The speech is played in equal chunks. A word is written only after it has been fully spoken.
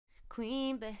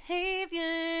Queen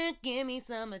behavior, give me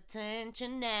some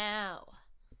attention now.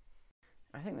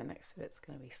 I think the next bit's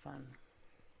going to be fun.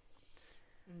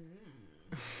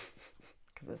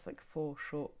 Because there's like 4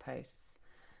 short posts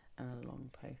and a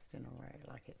long post in a row.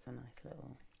 Like it's a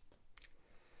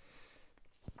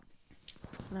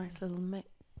nice little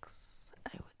mix,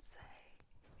 I would say.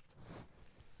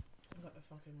 I got the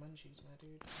fucking munchies, my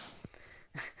dude.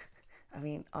 I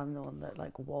mean, I'm the one that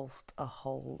like wolfed a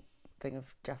whole thing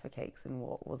of Jaffa cakes in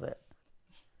what was it?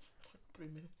 3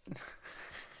 minutes.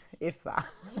 If that.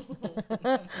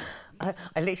 I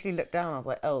literally looked down and I was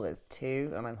like, oh, there's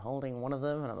 2 and I'm holding one of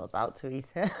them and I'm about to eat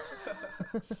it.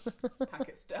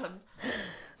 Packet's done.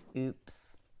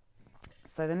 Oops.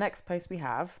 So the next post we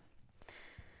have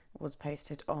was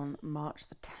posted on March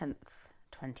the 10th,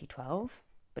 2012,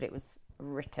 but it was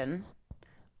written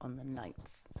on the 9th,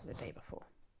 so the day before.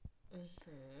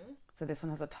 Mm-hmm. So this one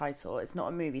has a title. It's not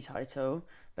a movie title,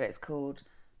 but it's called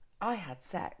I Had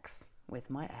Sex with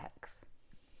My Ex.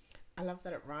 I love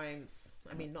that it rhymes.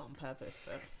 I mean, not on purpose,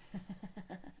 but...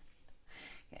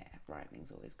 Yeah,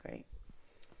 rhyming's always great.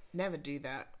 Never do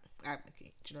that.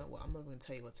 Okay, do you know what? I'm not going to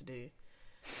tell you what to do.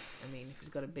 I mean, if he's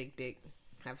got a big dick,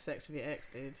 have sex with your ex,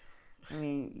 dude. I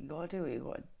mean, you gotta do what you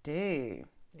gotta do.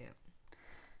 Yeah.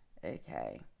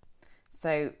 Okay.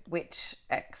 So, which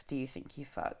ex do you think you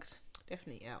fucked?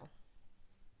 Definitely L.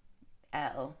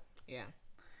 L? Yeah.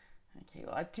 Okay,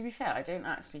 well, to be fair, I don't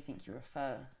actually think you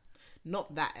refer...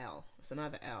 Not that L. It's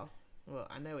another L. Well,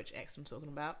 I know which ex I'm talking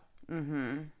about.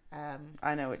 Mm-hmm.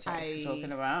 I know which ex you're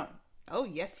talking about. Oh,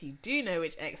 yes, you do know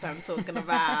which ex I'm talking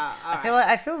about.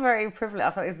 I feel very privileged.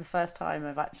 I feel like this is the first time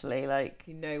I've actually, like...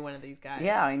 You know one of these guys.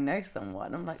 Yeah, I know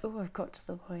someone. I'm like, oh, I've got to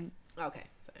the point. Okay,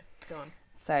 so, go on.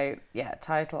 So, yeah,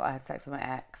 title, I had sex with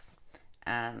my ex.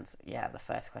 And, yeah, the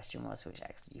first question was, which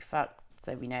ex did you fuck?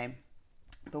 So we know.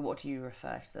 But what do you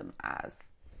refer to them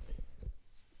as?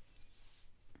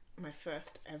 My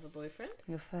first ever boyfriend.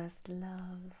 Your first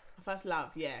love. My first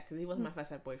love, yeah, because he wasn't my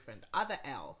first ever boyfriend. Other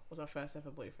L was my first ever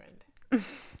boyfriend.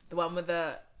 The one with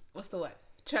the... What's the word?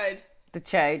 Chode. The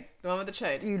chode. The one with the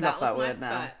chode. You love that word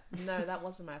now. No, that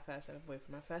wasn't my first ever boyfriend.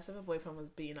 My first ever boyfriend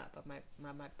was beaten up by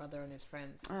my brother and his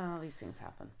friends. Oh, these things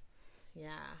happen.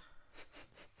 Yeah.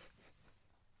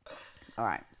 All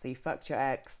right, so you fucked your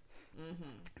ex.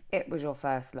 Mm-hmm. It was your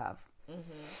first love.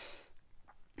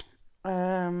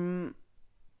 Mm-hmm.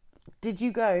 Did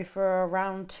you go for a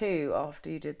round 2 after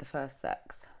you did the first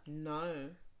sex? No.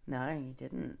 No, you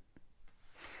didn't.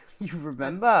 You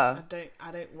remember? I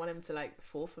don't want him to like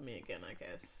fall for me again, I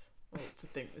guess. Or to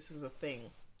think this was a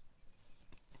thing.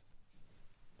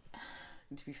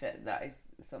 To be fair, that is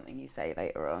something you say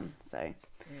later on. So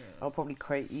I'll probably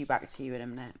quote you back to you in a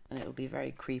minute and it'll be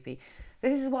very creepy.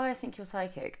 This is why I think you're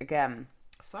psychic. Again.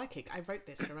 Psychic? I wrote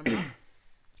this, remember?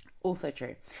 Also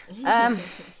true.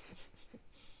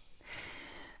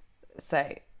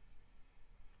 So,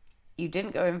 you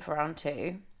didn't go in for round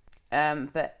 2,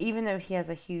 but even though he has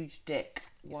a huge dick,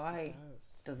 why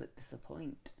does it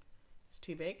disappoint? It's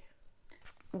too big.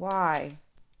 Why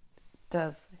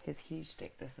does his huge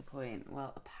dick disappoint?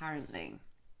 Well, apparently,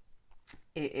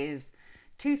 it is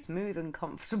too smooth and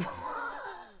comfortable.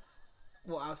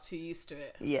 Well, I was too used to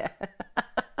it. Yeah.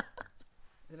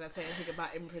 Did I say anything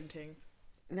about imprinting?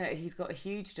 No, he's got a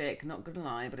huge dick, not gonna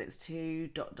lie, but it's too ...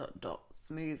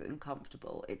 smooth and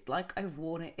comfortable. It's like I've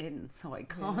worn it in, so I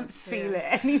can't feel it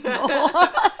anymore.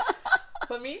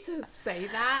 For me to say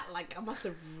that, like, I must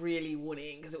have really worn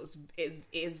it in because it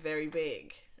is very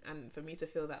big, and for me to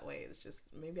feel that way, it's just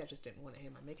maybe I just didn't want it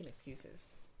in. I'm making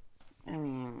excuses. I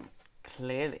mean,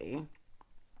 clearly,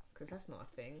 because that's not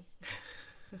a thing.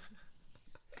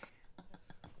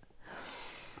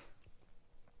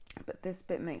 But this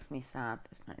bit makes me sad.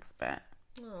 This next bit.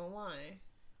 Oh, why?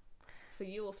 For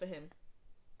you or for him?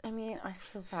 I mean, I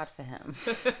feel sad for him.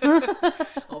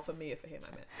 Or for me or for him,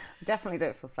 I meant. Definitely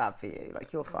don't feel sad for you.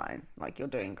 Like, you're fine. Like, you're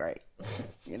doing great.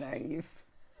 You know, you've...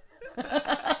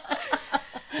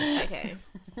 Okay.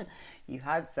 You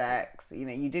had sex. You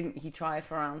know, you didn't... He tried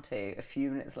for round 2 a few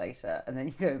minutes later, and then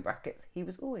you go in brackets. He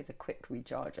was always a quick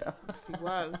recharger. Yes, he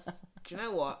was. Do you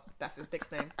know what? That's his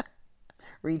nickname.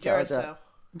 Recharger.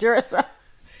 Duracell.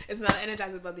 It's not an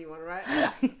Energizer Bunny one, right?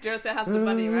 Duracell has the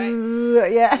bunny,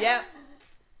 right? Yeah. Yep.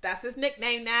 That's his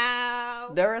nickname now.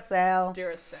 Duracell.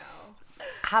 Duracell.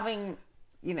 Having,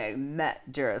 you know, met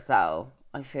Duracell,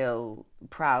 I feel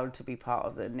proud to be part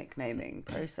of the nicknaming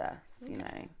process, you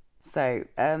know. So,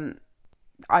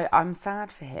 I'm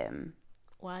sad for him.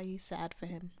 Why are you sad for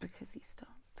him? Because he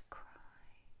starts to cry.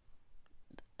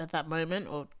 At that moment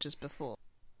or just before?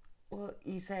 Well,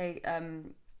 you say,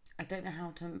 I don't know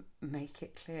how to make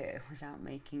it clear without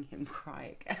making him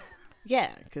cry again. Yeah,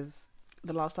 because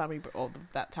the last time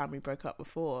that time we broke up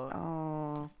before,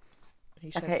 Oh,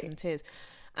 he shed okay. some tears.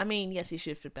 I mean, yes, he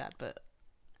should feel bad, but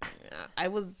I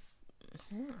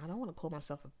don't want to call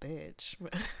myself a bitch.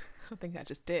 I think I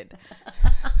just did.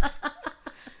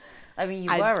 I mean, you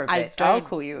were a bitch. I'll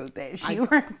call you a bitch. You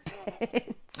were a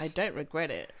bitch. I don't regret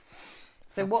it.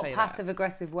 So I'll what tell you passive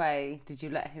aggressive way did you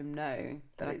let him know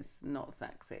that it's not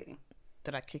sexy?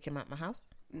 Did I kick him out my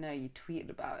house? No, you tweeted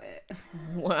about it.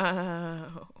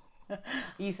 Wow.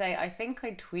 You say, I think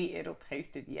I tweeted or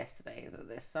posted yesterday that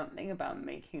there's something about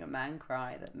making a man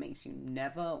cry that makes you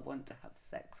never want to have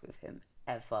sex with him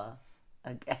ever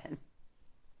again.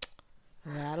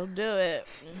 That'll do it.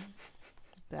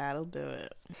 That'll do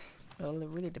it. Well, it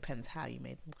really depends how you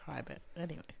made them cry, but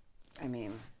anyway. I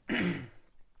mean,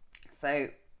 so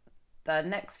the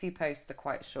next few posts are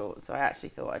quite short, so I actually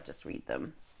thought I'd just read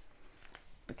them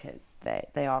because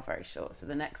they are very short. So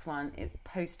the next one is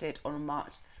posted on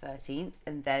March the 13th,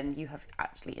 and then you have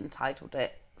actually entitled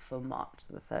it for March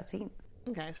the 13th.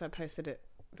 Okay, so I posted it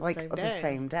The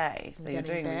same day. So you're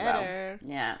doing better.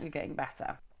 Well. Yeah, you're getting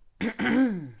better.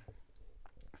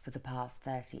 For the past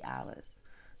 30 hours,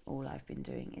 all I've been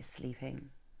doing is sleeping,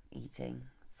 eating,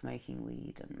 smoking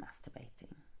weed and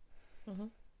masturbating. Mm-hmm.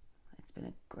 It's been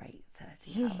a great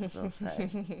 30 hours or so.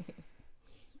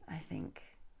 I think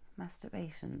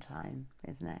masturbation time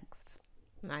is next.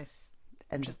 Nice.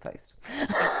 End of post.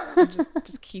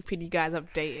 just keeping you guys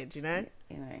updated, you know?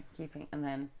 You know, keeping. And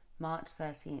then March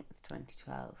 13th,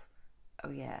 2012.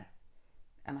 Oh yeah.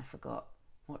 And I forgot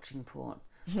watching porn.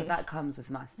 But that comes with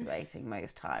masturbating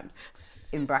most times.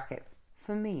 In brackets.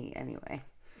 For me, anyway.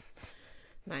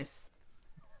 Nice.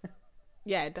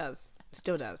 Yeah, it does. It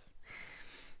still does.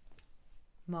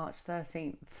 March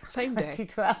 13th. Same day.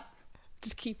 2012.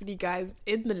 Just keeping you guys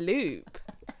in the loop.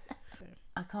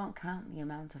 I can't count the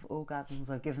amount of orgasms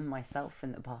I've given myself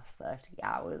in the past 30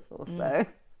 hours or so.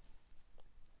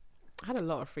 I had a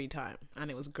lot of free time and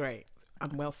it was great.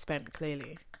 I'm well spent,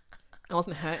 clearly. I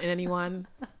wasn't hurting anyone.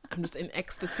 I'm just in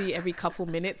ecstasy every couple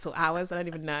minutes or hours. I don't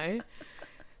even know.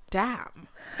 Damn.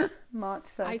 March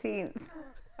 13th.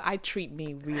 I treat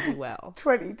me really well.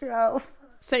 2012.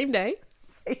 Same day.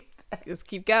 Same day. Just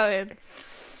keep going.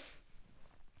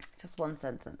 Just one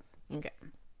sentence. Okay.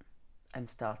 I'm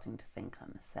starting to think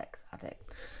I'm a sex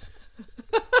addict.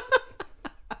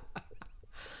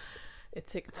 It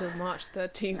took till March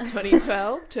 13th,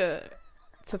 2012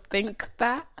 to think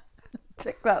that. It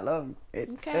took that long.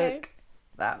 It took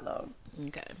that long.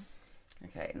 Okay.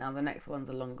 Okay, now the next one's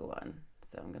a longer one.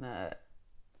 So I'm going to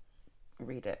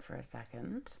read it for a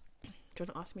second. Do you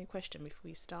want to ask me a question before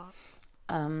you start?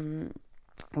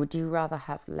 Would you rather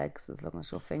have legs as long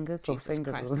as your fingers or Jesus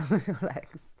fingers Christ. as long as your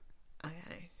legs?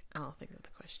 Okay, I'll think of the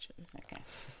question. Okay.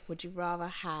 Would you rather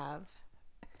have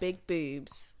big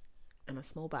boobs and a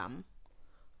small bum,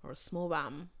 or a small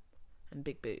bum and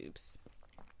big boobs?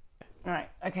 All right,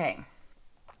 okay.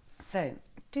 So,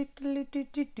 don't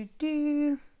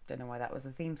know why that was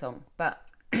a theme song, but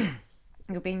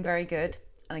you're being very good.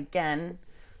 And again,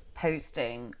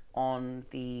 posting on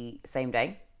the same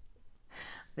day.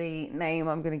 The name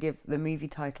I'm going to give, the movie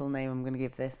title name I'm going to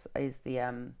give this is the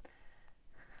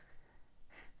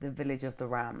Village of the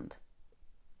Rammed.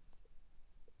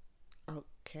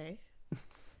 Okay.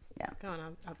 Yeah. Go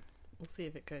on. We'll see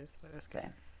if it goes. But let's go. So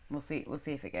we'll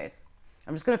see if it goes.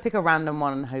 I'm just going to pick a random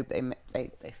one and hope they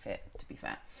fit. To be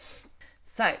fair.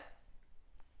 So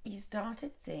you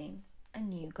started seeing a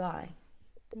new guy.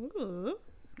 Ooh.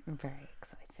 Very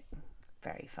exciting.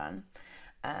 Very fun.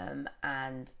 And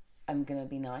I'm going to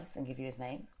be nice and give you his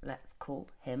name. Let's call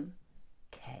him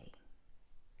Kay.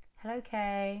 Hello,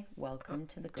 Kay. Welcome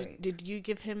to the group. Did you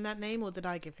give him that name or did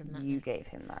I give him that name? You gave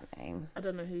him that name. I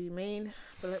don't know who you mean.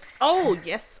 But let's... Oh,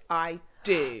 yes, I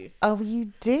do. Oh,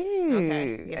 you do?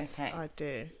 Okay. Yes, okay. I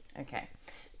do. Okay.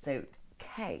 So,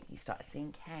 Kay, you started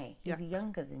seeing Kay. He's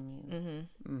younger than you.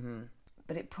 Mm-hmm. Mm-hmm.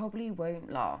 But it probably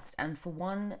won't last. And for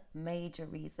one major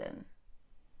reason.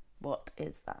 What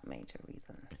is that major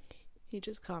reason? He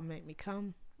just can't make me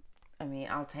come. I mean,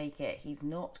 I'll take it. He's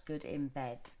not good in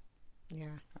bed.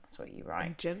 Yeah. That's what you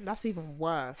write. That's even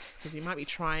worse because you might be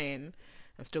trying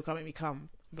and still can't make me come.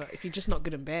 But if you're just not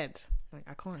good in bed, like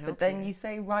I can't help. But then you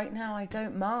say, right now, I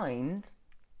don't mind.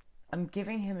 I'm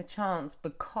giving him a chance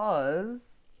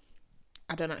because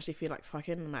I don't actually feel like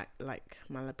fucking. Like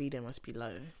my libido must be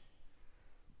low.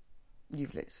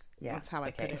 You've literally, yeah. That's how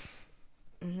I put it.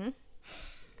 Mm-hmm.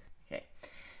 Okay.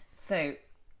 So,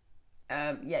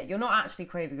 you're not actually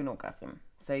craving an orgasm.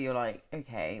 So you're like,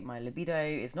 okay, my libido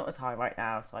is not as high right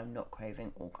now, so I'm not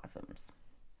craving orgasms.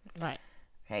 Right.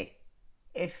 Okay,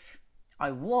 if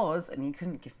I was and you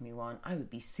couldn't give me one, I would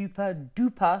be super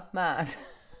duper mad.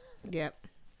 Yep,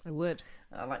 I would.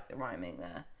 I like the rhyming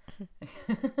there.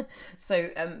 So,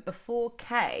 before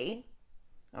K,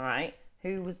 all right,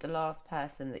 who was the last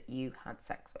person that you had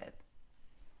sex with?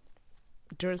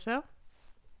 Duracell?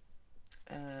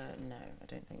 No, I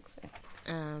don't think so.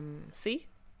 C?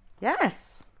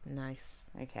 Yes. Nice.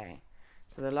 Okay.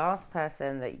 So the last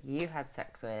person that you had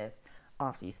sex with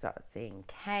after you started seeing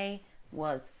K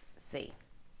was C.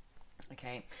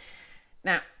 Okay.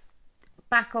 Now,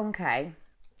 back on K.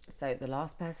 So the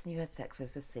last person you had sex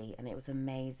with was C, and it was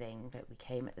amazing that we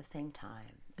came at the same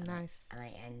time. Nice. And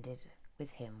I ended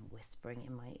with him whispering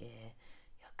in my ear,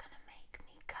 "You're gonna make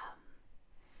me come."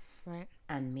 Right.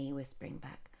 And me whispering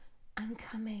back, "I'm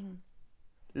coming."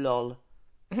 Lol.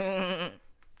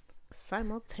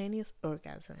 Simultaneous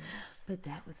orgasms. But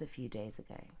that was a few days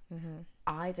ago.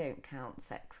 I don't count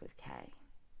sex with K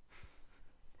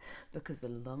because the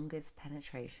longest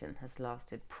penetration has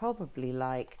lasted probably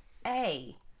like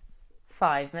A,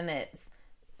 5 minutes,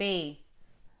 B,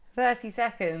 30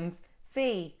 seconds,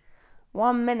 C,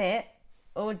 1 minute,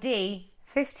 or D,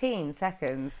 15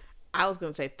 seconds. I was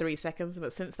going to say 3 seconds,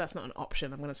 but since that's not an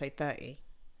option, I'm going to say 30.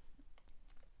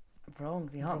 Wrong.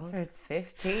 The answer is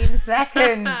 15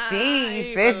 seconds.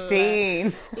 D,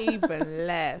 15. Even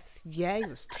less. Yeah, he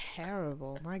was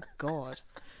terrible. My God.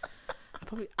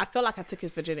 I feel like I took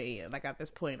his virginity. Like at this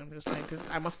point, I'm just like,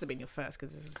 I must have been your first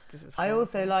because this is. I horrible.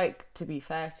 also like, to be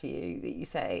fair to you, that you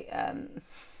say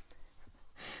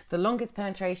the longest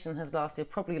penetration has lasted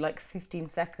probably like 15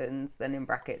 seconds, then in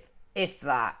brackets, if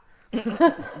that.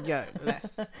 Yo,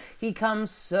 less. He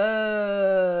comes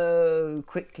so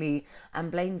quickly and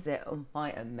blames it on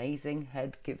my amazing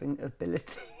head giving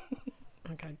ability.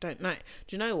 Okay, I don't know. Do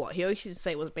you know what? He always used to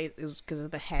say it was because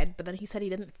of the head, but then he said he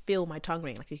didn't feel my tongue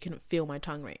ring. Like he couldn't feel my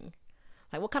tongue ring.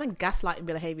 Like what kind of gaslighting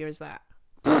behaviour is that?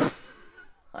 I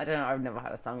don't know. I've never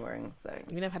had a tongue ring, so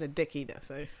You never had a dick either,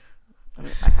 so. I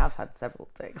mean, I have had several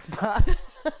dicks, but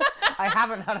I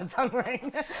haven't had a tongue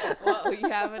ring. Well, you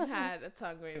haven't had a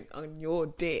tongue ring on your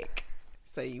dick,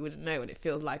 so you wouldn't know what it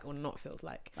feels like or not feels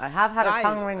like. I have had Guys, a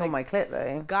tongue ring like- on my clit,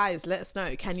 though. Guys, let us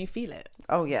know. Can you feel it?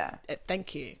 Oh, yeah.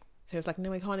 Thank you. So it's like,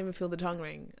 no, I can't even feel the tongue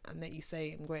ring, and that you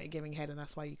say I'm great at giving head, and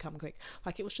that's why you come quick.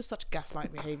 Like it was just such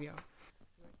gaslight behaviour.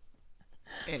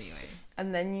 Anyway,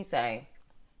 And then you say,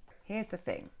 here's the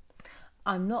thing.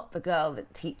 I'm not the girl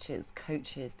that teaches,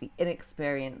 coaches the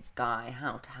inexperienced guy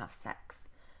how to have sex.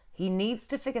 He needs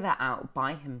to figure that out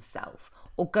by himself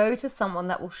or go to someone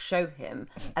that will show him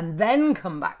and then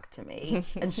come back to me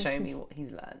and show me what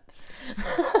he's learned.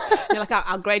 you're like,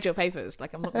 I'll grade your papers.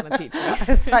 Like I'm not going to teach you.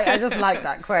 I just like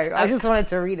that quote. I just wanted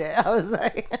to read it. I was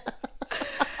like...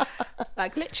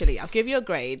 Like literally, I'll give you a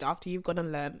grade after you've gone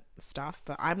and learned stuff,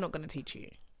 but I'm not going to teach you.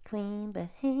 Clean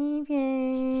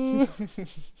behavior.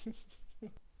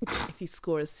 If you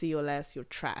score a C or less, you're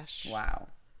trash. Wow.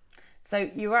 So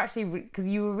you were actually, because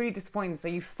you were really disappointed, so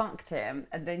you funked him,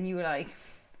 and then you were like,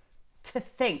 to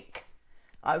think,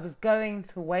 I was going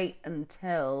to wait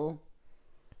until...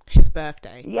 His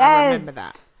birthday. Yes! I remember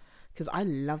that. Because I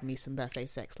love me some birthday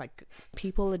sex. Like,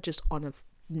 people are just on a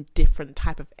different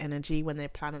type of energy when their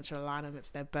planets are aligned and it's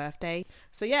their birthday.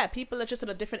 So yeah, people are just on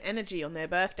a different energy on their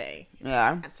birthday.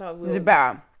 Yeah. And so Was it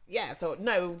better? Yeah, so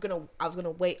no, I was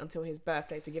gonna wait until his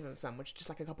birthday to give him some, which is just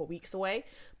like a couple of weeks away.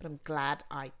 But I'm glad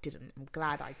I didn't. I'm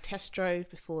glad I test drove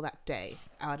before that day.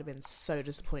 I would have been so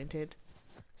disappointed.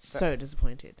 So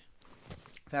disappointed.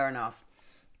 Fair enough.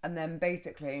 And then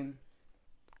basically,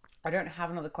 I don't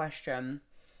have another question.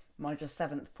 My just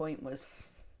 7th point was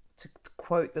to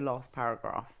quote the last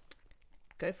paragraph.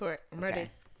 Go for it. I'm ready.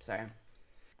 Okay, so,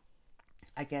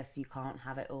 I guess you can't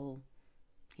have it all.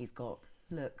 He's got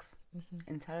looks,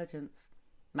 intelligence,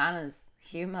 manners,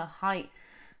 humour, height,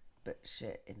 but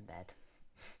shit in bed.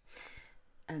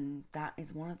 And that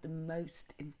is one of the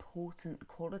most important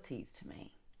qualities to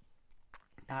me.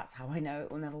 That's how I know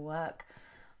it will never work.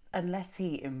 Unless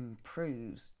he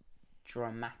improves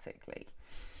dramatically.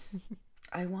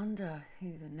 I wonder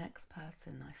who the next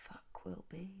person I fuck will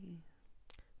be.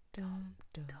 Dum,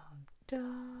 dum,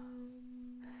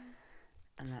 dum.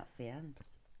 And that's the end.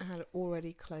 I had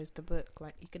already closed the book.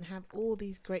 Like, you can have all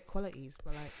these great qualities,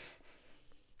 but like,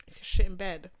 if you're shit in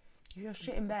bed, If you're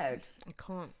shit in bed, I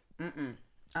can't.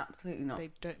 absolutely not.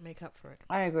 They don't make up for it.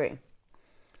 I agree.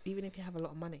 Even if you have a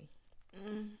lot of money.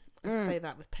 I say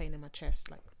that with pain in my chest.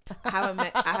 Like, I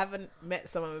haven't met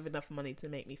someone with enough money to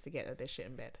make me forget that they're shit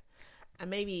in bed. And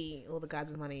maybe all the guys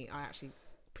with money are actually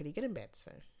pretty good in bed.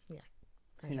 So yeah,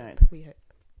 Who knows? We hope.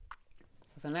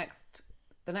 So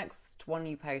the the next one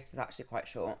you post is actually quite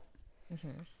short.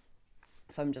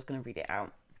 So I'm just going to read it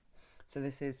out. So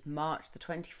this is March the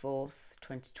 24th,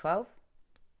 2012.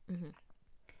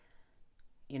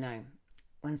 You know,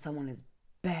 when someone is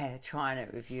bare trying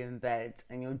it with you in bed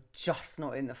and you're just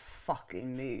not in the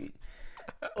fucking mood,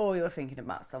 or you're thinking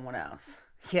about someone else.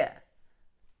 Yeah,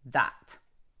 that.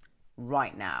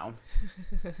 Right now.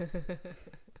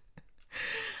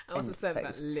 I also said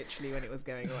that literally when it was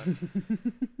going on.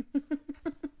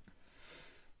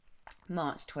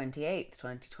 March 28th,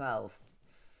 2012.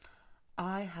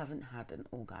 I haven't had an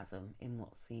orgasm in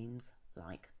what seems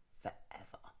like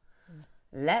forever.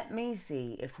 Let me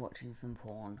see if watching some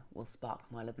porn will spark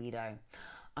my libido.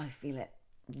 I feel it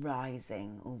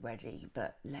rising already,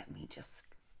 but let me just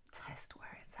test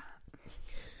where it's at.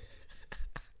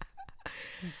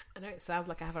 I know it sounds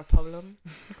like I have a problem.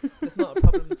 But it's not a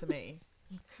problem to me.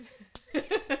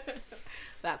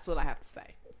 That's all I have to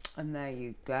say. And there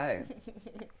you go.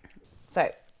 So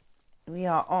we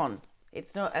are on.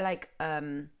 It's not like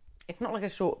it's not like a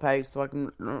short post, so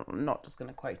I'm not just going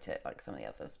to quote it like some of the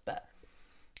others, but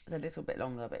it's a little bit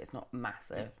longer, but it's not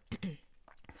massive.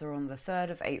 So we're on the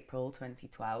 3rd of April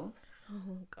 2012.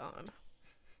 Oh God.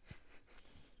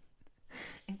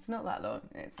 It's not that long.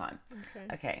 It's fine.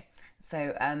 Okay.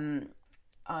 So I'm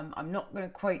not going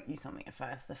to quote you something at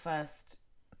first. The first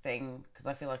thing, because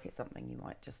I feel like it's something you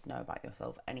might just know about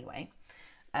yourself anyway.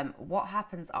 What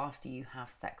happens after you have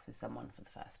sex with someone for the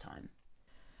first time?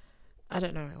 I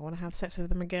don't know. I want to have sex with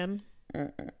them again.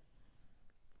 I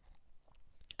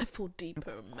fall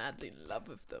deeper and madly in love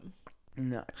with them.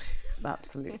 No,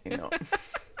 absolutely not.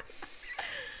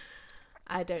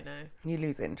 I don't know. You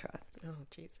lose interest. Oh,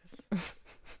 Jesus.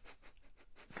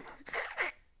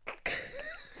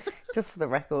 Just for the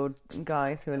record,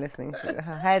 guys who are listening,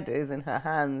 her head is in her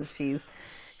hands.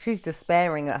 She's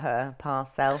despairing at her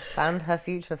past self and her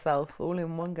future self all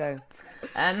in one go.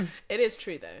 It is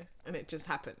true though, and it just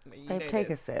happened. Babe, take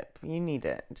a sip. You need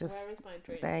it. Just where is my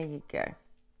drink? There you go.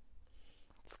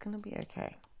 It's gonna be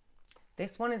okay.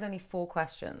 This one is only 4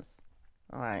 questions.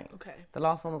 All right. Okay. The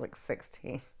last one was like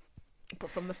 16. But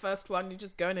from the first one, you're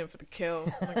just going in for the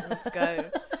kill. Like, let's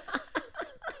go.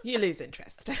 You lose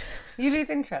interest. You lose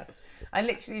interest. I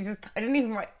didn't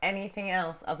even write anything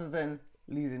else other than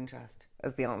lose interest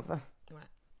as the answer. Right.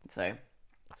 So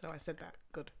I said that.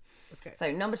 Good. Let's go.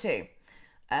 So number 2.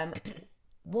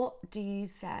 What do you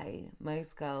say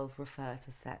most girls refer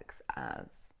to sex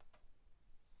as?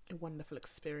 A wonderful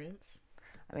experience.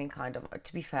 I mean, kind of.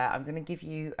 To be fair, I'm going to give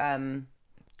you... I'm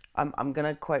going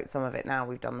to quote some of it now.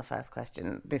 We've done the first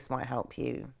question. This might help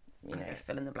you,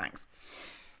 fill in the blanks.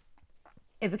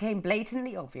 It became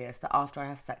blatantly obvious that after I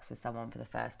have sex with someone for the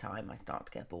first time, I start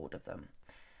to get bored of them.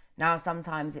 Now,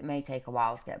 sometimes it may take a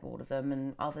while to get bored of them,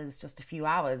 and others just a few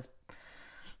hours.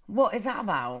 What is that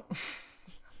about?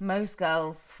 Most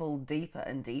girls fall deeper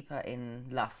and deeper in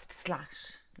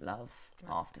lust/love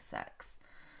after sex.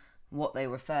 What they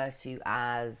refer to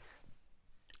as...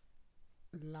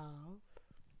 Love.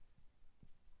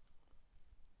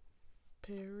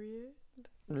 Period.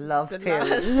 Love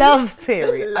period. Love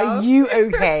period. Are you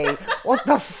okay? What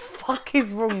the fuck is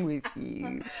wrong with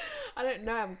you? I don't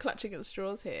know. I'm clutching at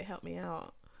straws here. Help me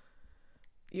out.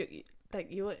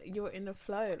 You're in a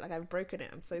flow. Like, I've broken it.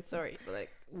 I'm so sorry. But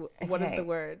like, what is the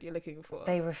word you're looking for?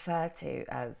 They refer to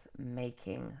as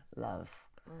making love.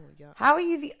 Oh yeah. How are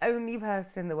you the only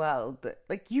person in the world that,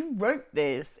 like, you wrote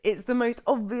this? It's the most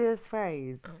obvious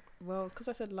phrase. Oh, well, it's because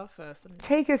I said love first.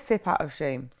 Take a sip out of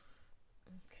shame.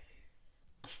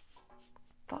 Okay.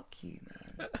 Fuck you,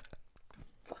 man.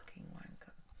 Fucking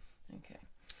wanker. Okay.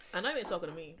 I know you're talking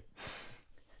to me.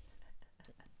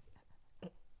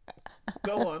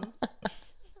 Go on.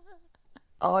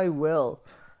 I will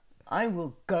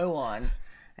go on.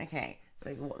 Okay,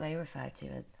 so what they refer to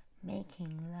as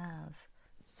making love.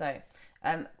 So,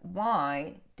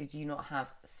 why did you not have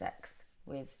sex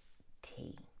with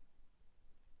T?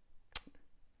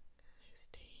 Who's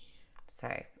T? So,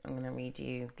 I'm going to read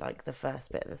you like the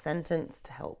first bit of the sentence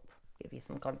to help give you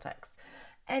some context.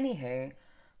 Anywho,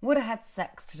 would have had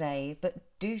sex today, but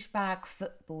douchebag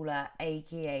footballer,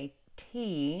 aka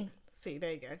T. See,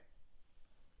 there you go.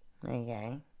 There you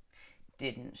go.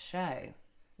 Didn't show.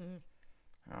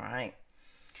 All right.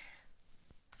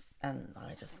 And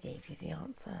I just gave you the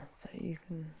answer, so you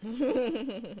can...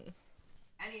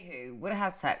 Anywho, would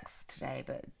have had sex today,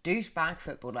 but douchebag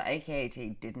footballer, aka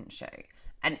T, didn't show.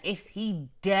 And if he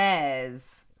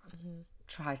dares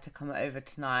try to come over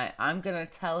tonight, I'm going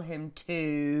to tell him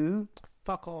to...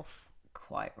 Fuck off.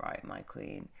 Quite right, my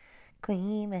queen.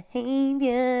 Queen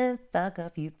behavior, fuck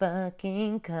off, you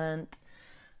fucking cunt.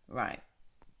 Right.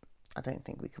 I don't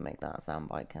think we can make that a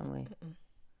soundbite, can we?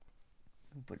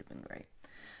 Would have been great.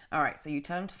 All right, so you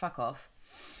tell him to fuck off,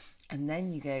 and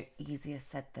then you go, easier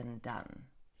said than done.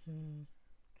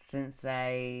 Since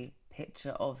a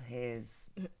picture of his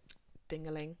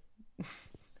Dingaling.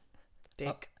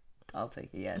 Dick. I'll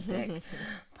take it, yeah, dick,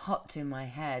 popped in my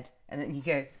head, and then you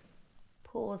go,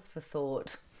 pause for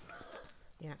thought.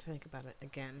 Yeah, think about it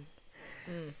again.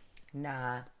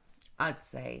 Nah, I'd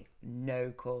say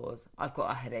no cause. I've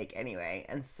got a headache anyway,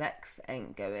 and sex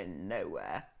ain't going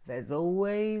nowhere. There's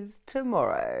always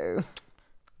tomorrow.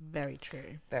 Very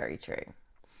true. Very true.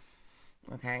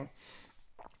 Okay.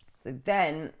 So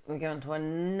then we go on to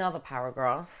another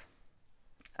paragraph,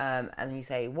 and you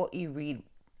say, what you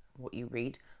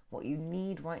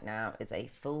need right now is a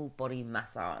full body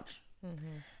massage.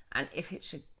 And if it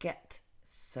should get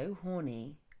so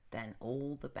horny, then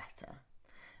all the better.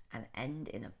 And end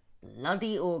in a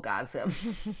bloody orgasm.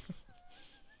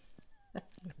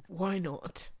 Why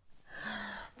not?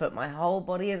 But my whole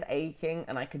body is aching,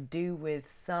 and I could do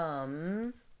with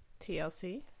some...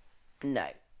 TLC? No.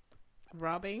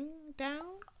 Rubbing down?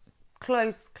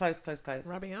 Close.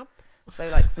 Rubbing up? So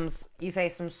like you say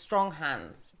some strong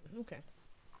hands. Okay.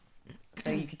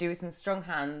 So you could do with some strong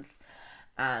hands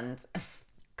and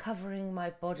covering my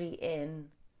body in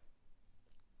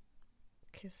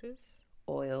Kisses?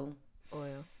 oil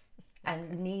Oil.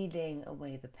 and kneading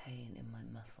away the pain in my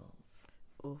muscles.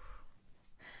 Oof.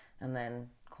 And then,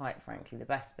 quite frankly, the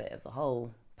best bit of the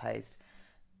whole post,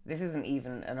 this isn't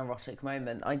even an erotic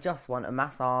moment. I just want a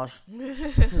massage.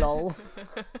 Lol.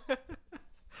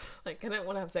 Like, I don't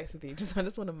want to have sex with you. I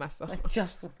just want a massage.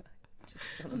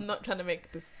 I'm not trying to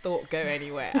make this thought go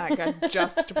anywhere. Like, I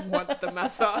just want the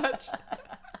massage.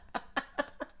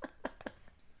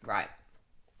 Right.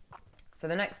 So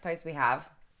the next post we have,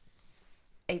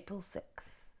 April 6th,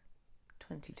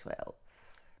 2012.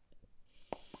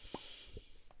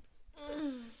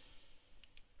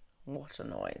 What a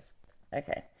noise.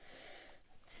 Okay.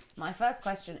 My first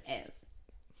question is,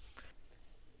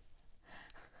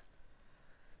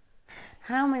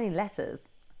 how many letters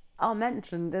are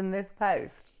mentioned in this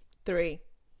post? 3.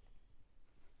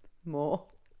 More.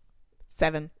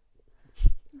 7.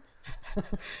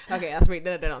 Okay, that's me.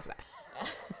 No, don't answer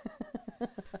that.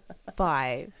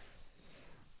 5.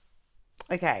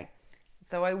 Okay.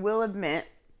 So I will admit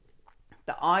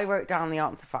that I wrote down the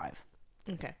answer 5.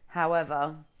 Okay.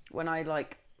 However, when I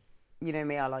you know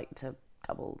me, I like to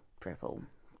double, triple,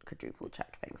 quadruple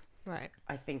check things. Right.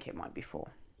 I think it might be 4.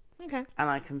 Okay. And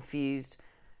I confused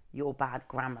your bad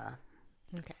grammar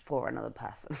for another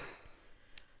person.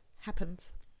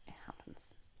 Happens. It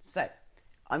happens. So,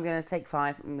 I'm going to take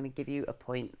 5. I'm going to give you a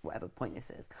point, whatever point this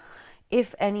is.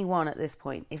 If anyone at this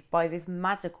point, if by this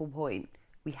magical point,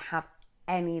 we have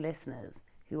any listeners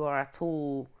who are at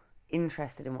all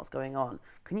interested in what's going on,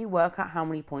 can you work out how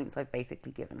many points I've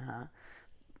basically given her?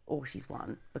 Or she's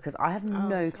won? Because I have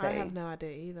no clue. I have no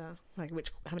idea either. Like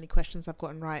how many questions I've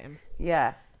gotten right.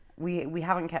 Yeah. We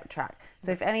haven't kept track.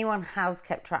 So if anyone has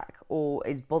kept track or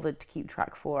is bothered to keep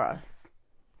track for us,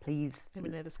 please let me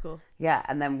know the score. Yeah,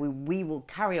 and then we will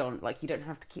carry on. Like, you don't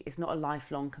have to keep, it's not a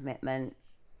lifelong commitment.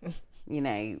 You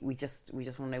know, we just want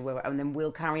to know where we're, and then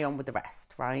we'll carry on with the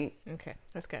rest, right? Okay,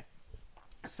 let's go.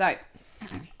 So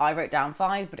I wrote down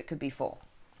 5, but it could be 4.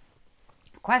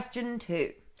 Question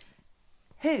 2.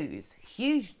 Whose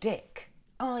huge dick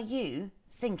are you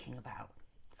thinking about?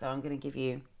 So I'm going to give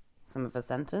you some of a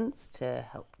sentence to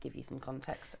help give you some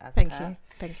context as Thank per.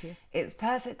 you. It's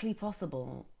perfectly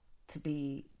possible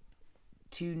to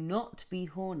not be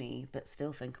horny but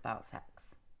still think about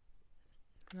sex.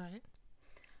 Right.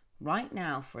 Right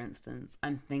now, for instance,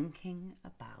 I'm thinking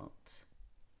about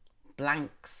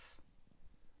blank's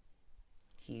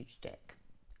huge dick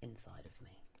inside of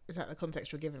me. Is that the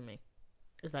context you're giving me?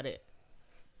 Is that it?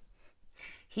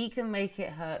 He can make it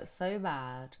hurt so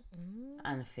bad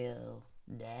and feel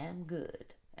damn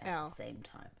good at the same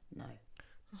time. No.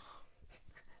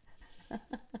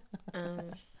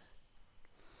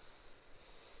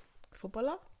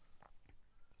 Footballer?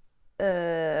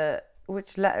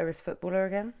 Which letter is footballer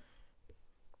again?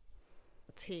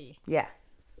 T. Yeah.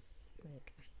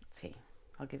 Okay. T.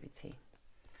 I'll give you T.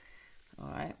 All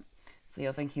right. So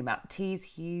you're thinking about T's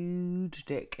huge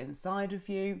dick inside of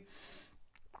you.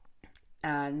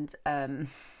 And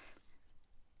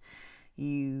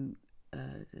huge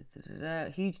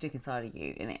dick inside of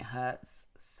you, and it hurts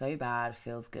so bad,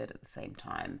 feels good at the same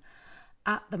time.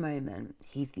 At the moment,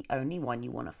 he's the only one you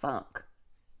want to fuck.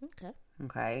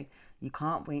 Okay. You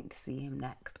can't wait to see him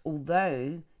next.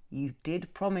 Although you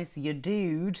did promise your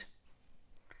dude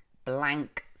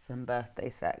blank some birthday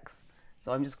sex.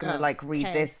 So I'm just gonna read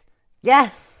this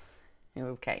Yes, it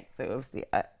was cake. So obviously,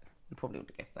 you probably would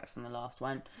have guessed that from the last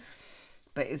one.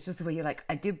 But it's just the way you're like,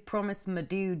 I did promise my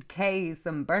dude K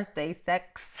some birthday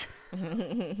sex.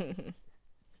 I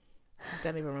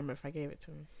don't even remember if I gave it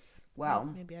to him. Well,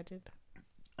 maybe I did.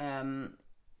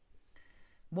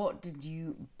 What did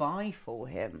you buy for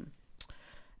him?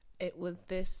 It was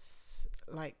this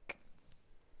like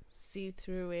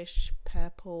see-through-ish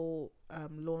purple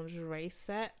lingerie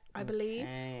set, I believe.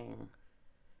 I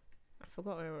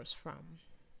forgot where it was from.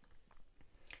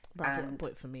 But I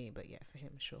bought it for me, but yeah, for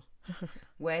him, sure.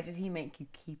 Where did he make you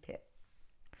keep it?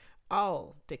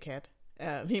 Oh, dickhead.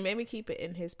 He made me keep it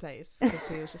in his place because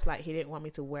he was just like, he didn't want me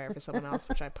to wear it for someone else,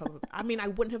 which I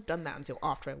wouldn't have done that until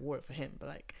after I wore it for him, but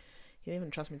like, he didn't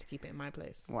even trust me to keep it in my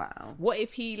place. Wow. What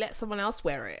if he let someone else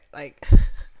wear it? Like,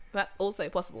 that's also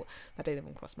possible. That didn't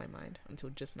even cross my mind until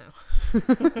just now.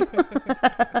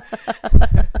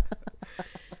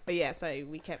 But yeah, so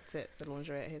we kept it, the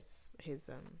lingerie, at his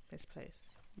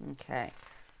place. Okay.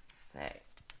 So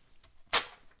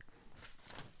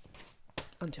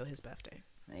until his birthday.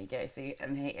 there you go. So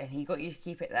he got you to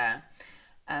keep it there.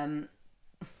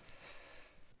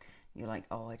 You're like,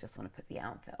 oh, I just want to put the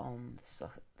outfit on, the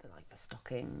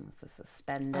stockings, the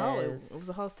suspenders. Oh, it was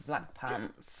a whole the black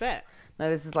pants set. No,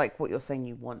 this is like what you're saying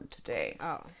you want to do.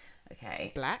 Oh,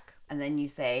 okay. Black. And then you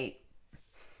say,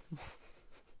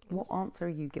 what answer are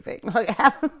you giving?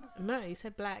 No, you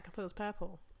said black. I thought it was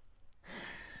purple.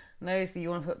 No, so you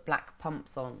want to put black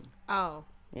pumps on. Oh,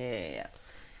 Yeah.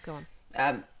 go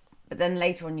on. But then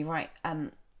later on you write, I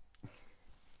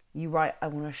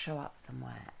want to show up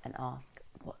somewhere and ask,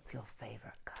 what's your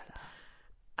favourite colour?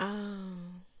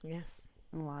 Oh, yes.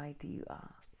 Why do you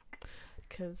ask?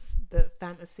 Because the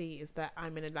fantasy is that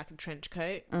I'm in a trench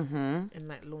coat and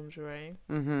like lingerie,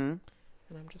 and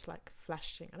I'm just like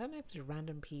flashing. I don't know if it's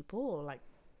random people or like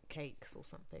cakes or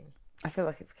something. I feel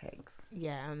like it's cakes.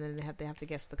 Yeah, and then they have to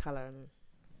guess the colour, and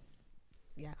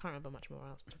yeah, I can't remember much more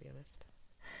else, to be honest.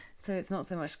 So it's not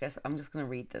so much guess. I'm just going to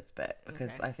read this bit because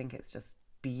Okay. I think it's just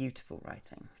beautiful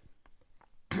writing.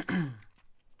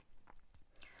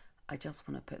 I just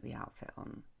want to put the outfit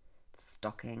on,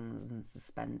 stockings and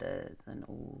suspenders and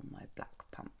all my black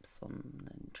pumps on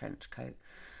and trench coat,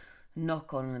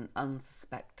 knock on an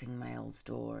unsuspecting male's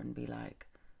door and be like,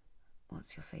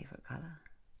 what's your favourite colour?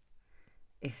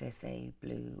 If they say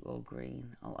blue or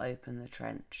green, I'll open the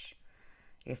trench.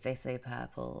 If they say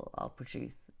purple, I'll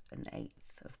produce an eighth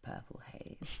of purple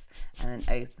haze and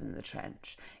then open the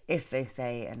trench. If they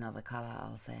say another colour,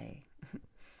 I'll say,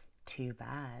 too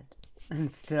bad,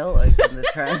 and still open the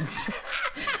trench.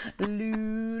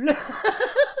 Lool.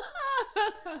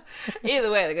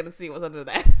 Either way, they're going to see what's under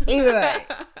there. Either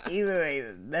way,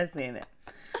 they're seeing it.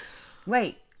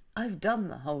 Wait, I've done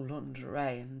the whole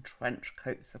lingerie and trench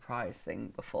coat surprise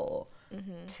thing before.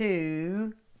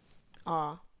 To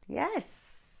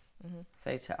yes.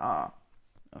 So to R.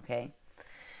 Okay.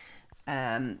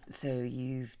 So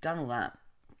you've done all that.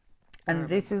 And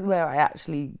this is where I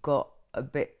actually got a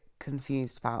bit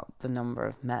confused about the number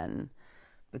of men,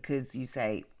 because you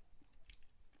say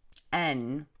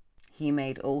N, he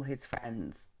made all his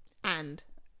friends. And.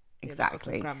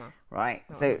 Exactly. Yeah, that was grammar. Right.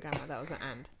 That So wasn't grammar, that was an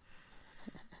and.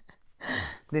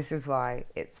 this is why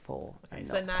it's 4. Okay, and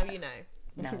so not now 5. you know.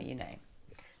 Now you know.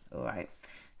 All right.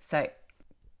 So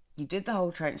you did the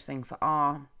whole trench thing for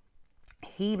R.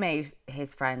 He made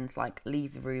his friends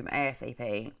leave the room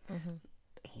ASAP.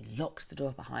 He locked the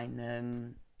door behind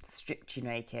them, stripped you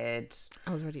naked.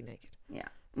 I was already naked. Yeah.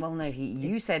 Well, no,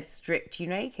 you said stripped you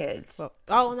naked. Well,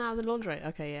 no, I was in lingerie.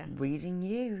 Okay, yeah. Reading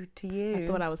you to you. I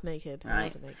thought I was naked. I Right.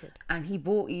 wasn't naked. And he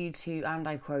brought you to, and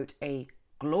I quote, a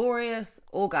glorious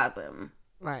orgasm.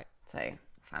 Right. So,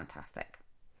 fantastic.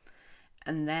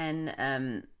 And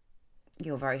then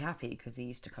you're very happy because he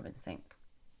used to come in sync.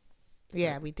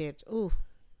 Yeah, we did. Ooh,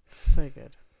 so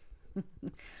good.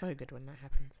 So good when that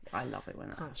happens. I love it when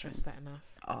that Can't happens. stress that enough.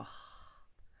 Oh,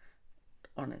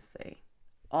 honestly.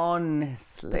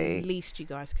 The least you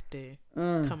guys could do.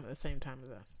 Come at the same time as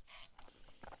us.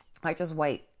 Just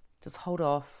wait. Just hold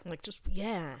off. And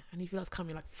if you guys come,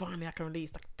 you're like, finally I can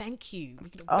release. Like, thank you. We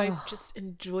can both just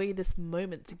enjoy this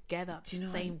moment together at the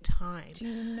same time. Do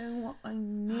you know what I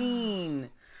mean?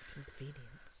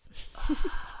 Convenience.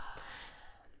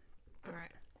 All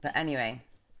right. But anyway,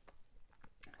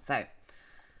 so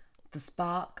the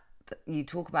spark that you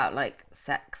talk about,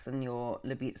 sex and your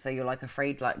libido. So you're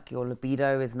afraid your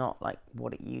libido is not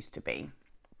what it used to be.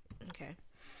 Okay.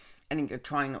 And you're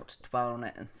trying not to dwell on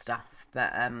it and stuff.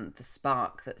 But the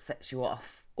spark that sets you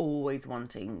off, always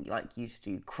wanting you to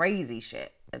do crazy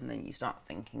shit, and then you start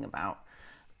thinking about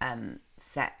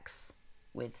sex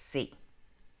with C.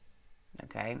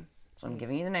 Okay, so I'm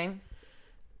giving you the name.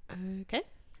 Okay.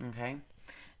 Okay.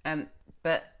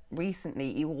 But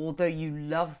recently, although you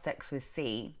love Sex with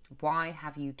C, why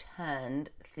have you turned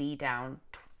C down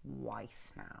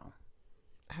twice now?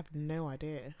 I have no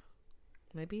idea.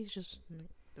 Maybe it's just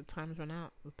the time's run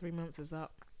out. The 3 months is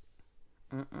up.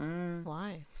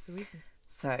 Why? What's the reason?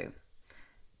 So,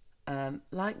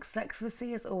 like Sex with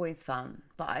C is always fun,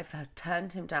 but I've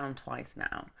turned him down twice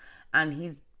now, and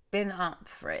he's been up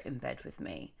for it in bed with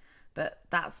me. But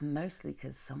that's mostly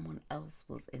because someone else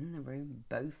was in the room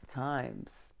both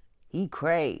times. He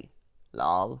cray,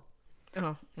 lol.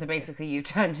 Oh, So basically, you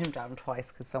turned him down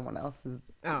twice because someone else is.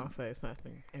 Oh, so it's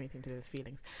nothing, anything to do with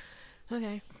feelings.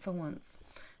 Okay. For once.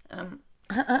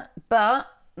 But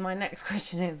my next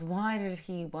question is, why did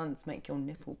he once make your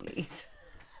nipple bleed?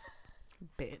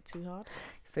 Bit it too hard.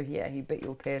 So yeah, he bit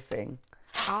your piercing.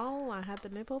 Oh, I had the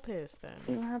nipple pierced then.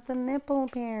 You had the nipple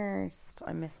pierced.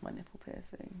 I miss my nipple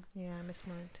piercing. Yeah, I miss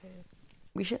mine too.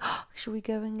 We should. Should we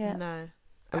go and get? No.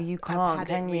 Oh, you I've can't, had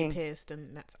can it you? re-pierced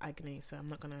and that's agony, so I'm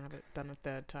not going to have it done a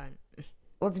third time.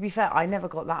 Well, to be fair, I never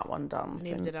got that one done.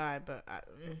 Neither So... did I, but I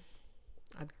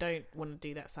don't want to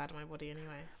do that side of my body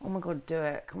anyway. Oh my god, do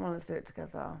it. Come on, let's do it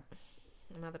together.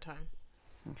 Another time.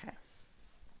 Okay.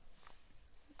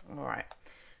 All right.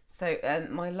 So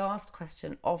my last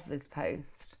question of this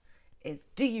post is,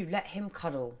 do you let him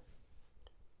cuddle?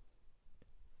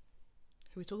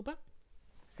 Who we talk about?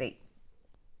 See,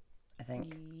 I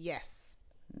think. Yes.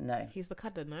 No. He's the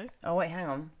cuddler, no? Oh, wait, hang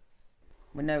on.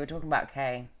 Well, no, we're talking about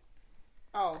Kay.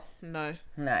 Oh. No.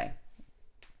 No.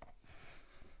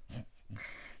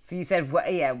 So you said,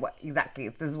 what? Yeah, what, exactly.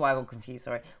 This is why I got confused,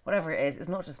 sorry. Whatever it is, it's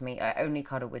not just me. I only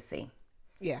cuddle with C.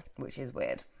 Yeah. Which is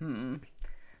weird.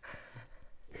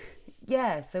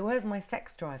 Yeah, so where's my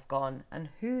sex drive gone? And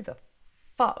who the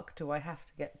fuck do I have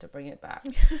to get to bring it back?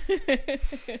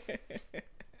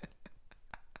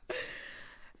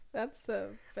 That's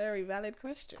a very valid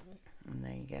question. And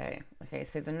there you go. Okay,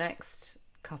 so the next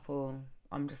couple,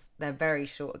 they're very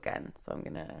short again, so I'm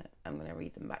gonna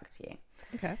read them back to you.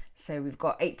 Okay. So we've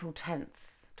got April 10th,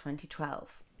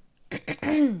 2012.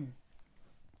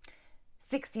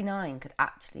 69 could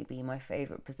actually be my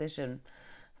favourite position,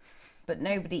 but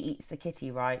nobody eats the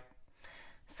kitty right.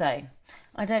 So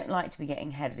I don't like to be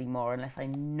getting head anymore unless I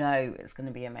know it's going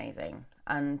to be amazing.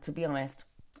 And to be honest,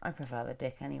 I prefer the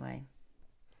dick anyway.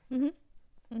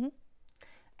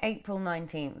 April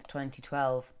 19th,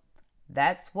 2012.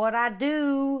 That's what I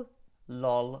do.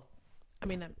 Lol. I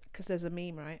mean, because there's a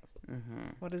meme, right?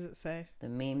 What does it say? The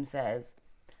meme says,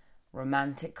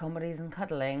 romantic comedies and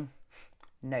cuddling?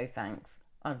 No thanks.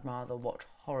 I'd rather watch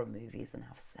horror movies and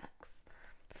have sex.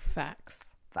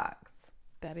 Facts. Facts.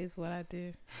 That is what I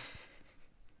do.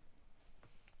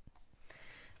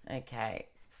 Okay,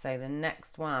 so the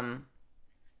next one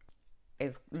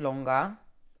is longer.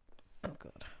 Oh,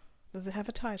 God. Does it have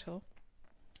a title?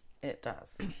 It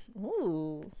does.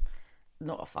 Ooh.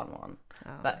 Not a fun one.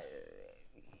 Oh. But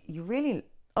you really,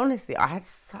 honestly, I had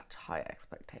such high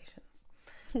expectations.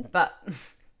 But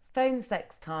phone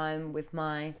sex time with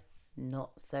my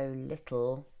not so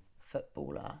little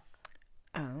footballer.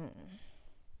 Oh.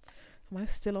 Am I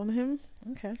still on him?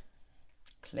 Okay.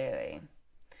 Clearly.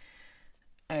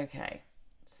 Okay,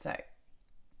 so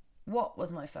what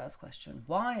was my first question?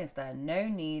 Why is there no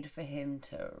need for him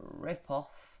to rip off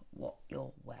what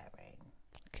you're wearing?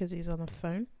 Because he's on the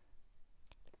phone.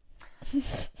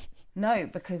 No,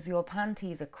 because your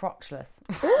panties are crotchless.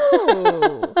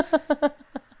 Ooh.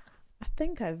 I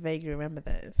think I vaguely remember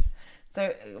those.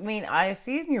 So, I mean, I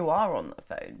assume you are on the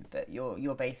phone, but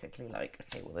you're basically like,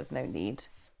 okay, well, there's no need.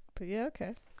 But yeah,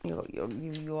 okay.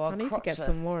 You are I need to get crotchless.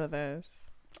 some more of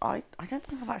those. I don't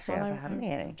think I've actually ever had I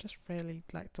any. just really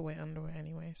like to wear underwear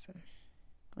anyway, so.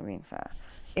 I mean, fair.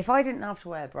 If I didn't have to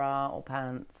wear bra or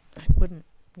pants, I wouldn't.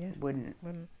 Yeah. wouldn't.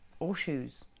 Or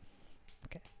shoes.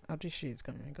 Okay. I'll do shoes.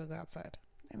 Go outside.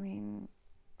 I mean,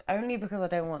 only because I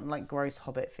don't want like gross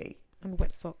hobbit feet. And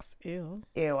wet socks. Ew.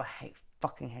 Ew, I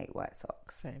fucking hate wet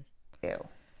socks. Same. Ew.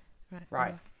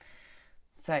 Right.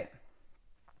 So,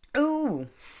 ooh,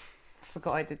 I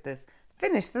forgot I did this.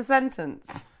 Finish the sentence.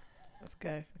 Let's go.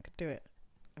 I could do it.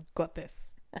 I've got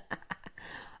this.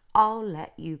 I'll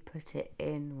let you put it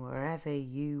in wherever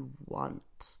you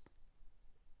want.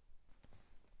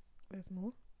 There's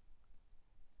more.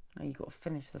 Oh, you got to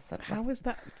finish the sentence. How is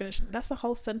that finished? That's a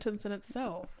whole sentence in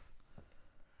itself.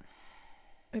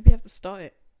 Maybe you have to start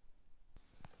it.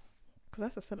 Because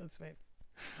that's a sentence, babe.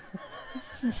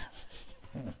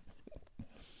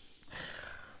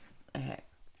 Okay.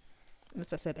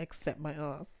 Unless I said, except my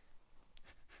ass.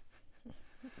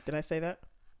 Did I say that?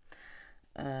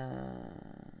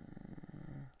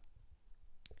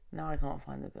 Now I can't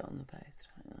find the bit on the post.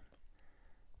 Hang on.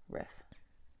 Riff.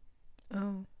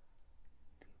 Oh.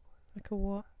 Like a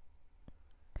what?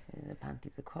 The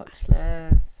panties are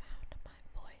crotchless. Sound of my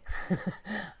voice.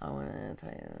 I want to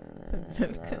tell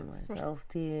you myself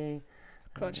to you.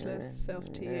 Crotchless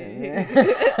self to you.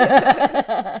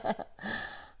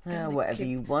 Whatever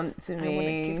you want to me. I want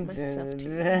to give myself to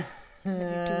you. Let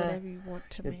you do whatever you want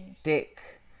to me. Dick.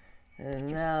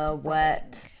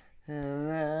 Wet. I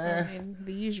mean,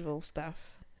 the usual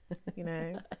stuff. You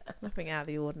know, nothing out of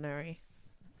the ordinary.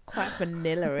 Quite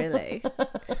vanilla, really.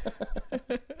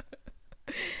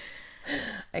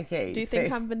 Okay. Do you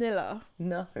think I'm vanilla?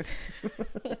 No.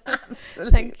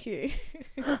 Thank you.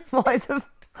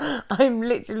 I'm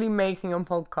literally making a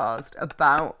podcast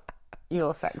about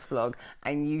your sex blog,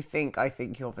 and you think I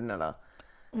think you're vanilla.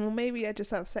 Well, maybe I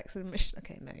just have sex and mission.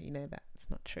 Okay, no, you know that's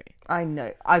not true. I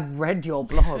know. I've read your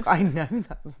blog. I know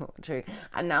that's not true.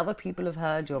 And now the people have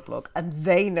heard your blog, and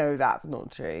they know that's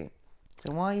not true.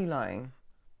 So why are you lying?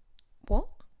 What?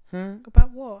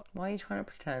 About what? Why are you trying to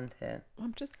pretend here?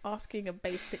 I'm just asking a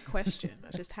basic question.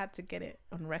 I just had to get it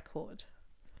on record.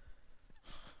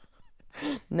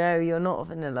 No, you're not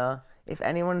vanilla. If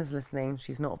anyone is listening,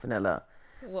 she's not vanilla.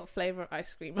 What flavour of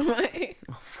ice cream am I?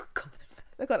 Oh, for God's sake.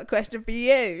 I've got a question for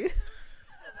you.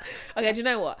 Okay, do you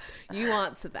know what? You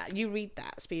answer that. You read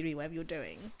that, speed read, whatever you're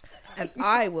doing. And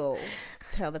I will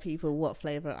tell the people what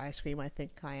flavour of ice cream I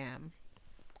think I am.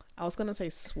 I was going to say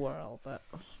swirl, but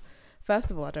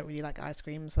first of all, I don't really like ice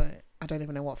cream, so I don't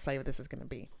even know what flavour this is going to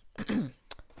be.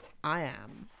 I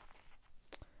am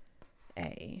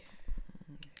a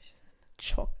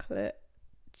chocolate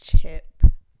chip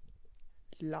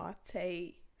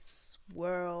latte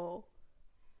swirl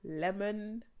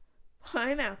lemon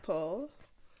pineapple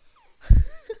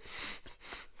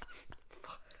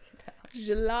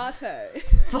gelato.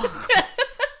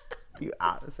 You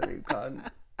absolute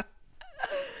cunt.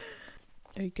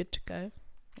 Are you good to go?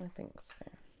 I think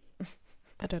so.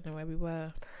 I don't know where we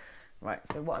were. Right,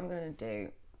 so what I'm going to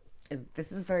do is,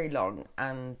 this is very long,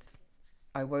 and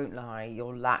I won't lie,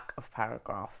 your lack of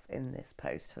paragraphs in this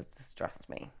post has distressed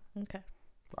me. Okay.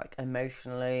 Like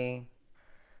emotionally,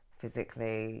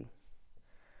 physically,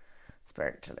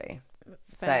 spiritually.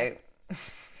 That's So fair.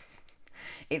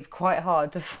 it's quite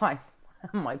hard to find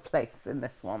my place in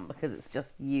this one, because it's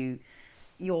just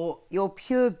your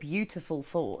pure beautiful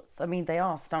thoughts. I mean, they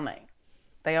are stunning.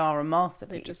 They are a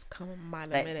masterpiece. They just come a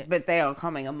mile a minute. But they are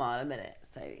coming a mile a minute.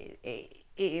 So it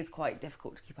is quite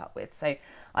difficult to keep up with. So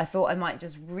I thought I might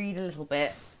just read a little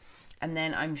bit, and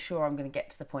then I'm sure I'm going to get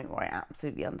to the point where I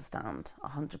absolutely understand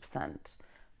 100%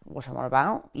 what I'm on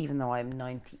about, even though I'm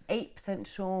 98%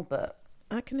 sure, but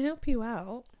I can help you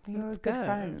out. you're Let's a good go.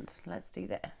 friend. Let's do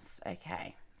this.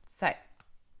 Okay. So,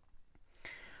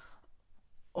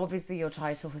 obviously your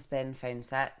title has been phone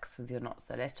sex with You're Not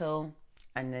So Little.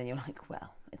 And then you're like,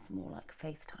 well, it's more like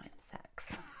FaceTime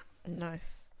sex.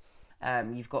 Nice.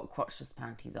 You've got crotchless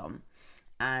panties on.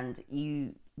 And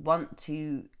you want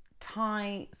to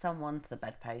tie someone to the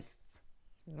bedposts.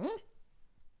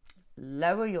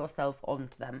 Lower yourself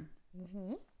onto them.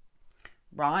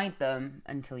 Ride them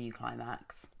until you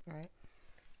climax. Right.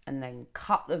 And then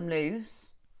cut them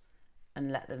loose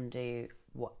and let them do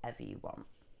whatever you want.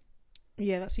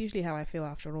 Yeah, that's usually how I feel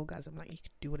after an orgasm. Like, you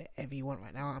can do whatever you want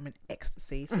right now. I'm in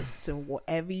ecstasy. So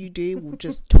whatever you do, we'll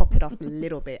just top it up a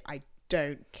little bit. I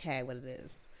don't care what it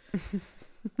is.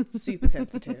 Super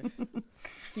sensitive.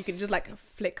 You can just like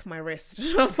flick my wrist.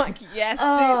 I'm like, yes,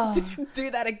 do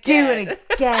that again. Do it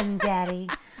again, Daddy.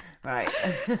 Right.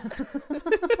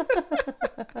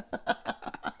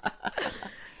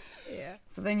 Yeah.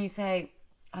 So then you say,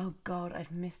 oh God,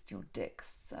 I've missed your dick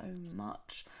so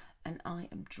much, and I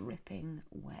am dripping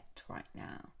wet right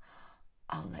now.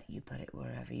 I'll let you put it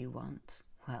wherever you want.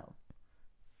 Well,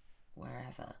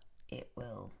 wherever it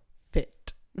will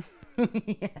Fit.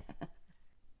 yeah.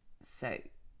 So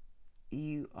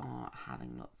you are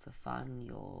having lots of fun.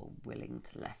 You're willing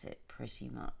to let it pretty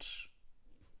much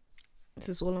This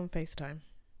is all on FaceTime.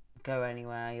 go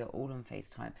anywhere. You're all on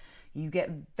FaceTime. You get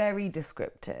very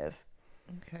descriptive.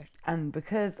 Okay. And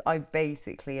because I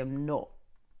basically am not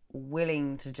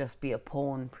willing to just be a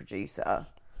porn producer,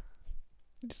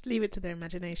 Just leave it to their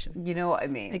imagination. you know what I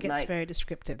mean? It gets Like, very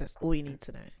descriptive. That's all you need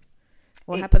to know.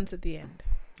 What It- happens at the end?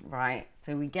 right.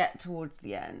 So we get towards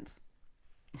the end.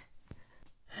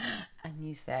 And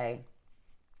you say,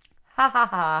 ha ha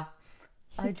ha,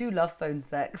 I do love phone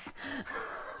sex.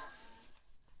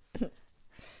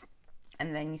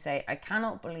 And then you say, I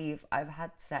cannot believe I've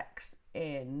had sex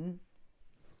in...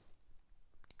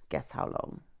 Guess how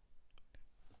long?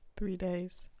 3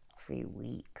 days. 3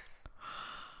 weeks.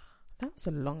 That was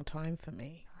a long time for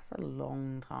me. That's a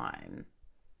long time.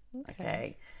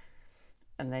 Okay.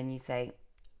 And then you say,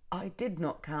 I did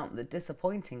not count the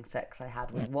disappointing sex I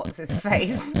had with what's his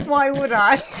face. Why would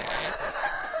I?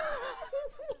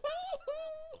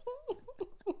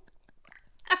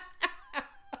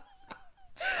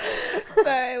 So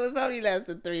it was probably less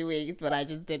than 3 weeks, but I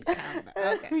just didn't count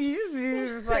that. Okay. You're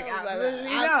just like,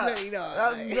 absolutely not.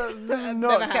 Absolutely not. That does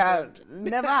not count.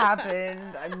 Never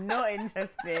happened. I'm not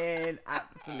interested.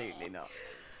 Absolutely not.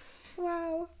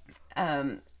 Wow.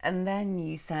 And then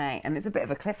you say, and it's a bit of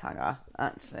a cliffhanger,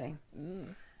 actually.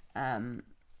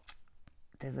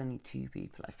 There's only 2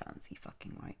 people I fancy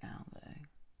fucking right now, though.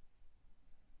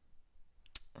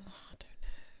 Oh, I don't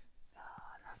know. Oh,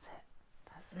 and that's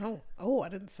it. Oh, I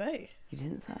didn't say. You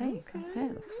didn't say? Okay, That's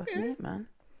it. That's fucking it, man.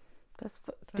 That's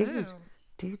Damn.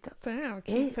 dude, that's Damn,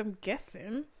 keep them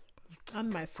guessing on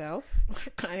myself.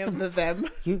 I am the them.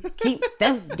 You keep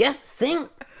them guessing. You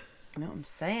know what I'm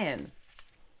saying?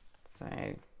 So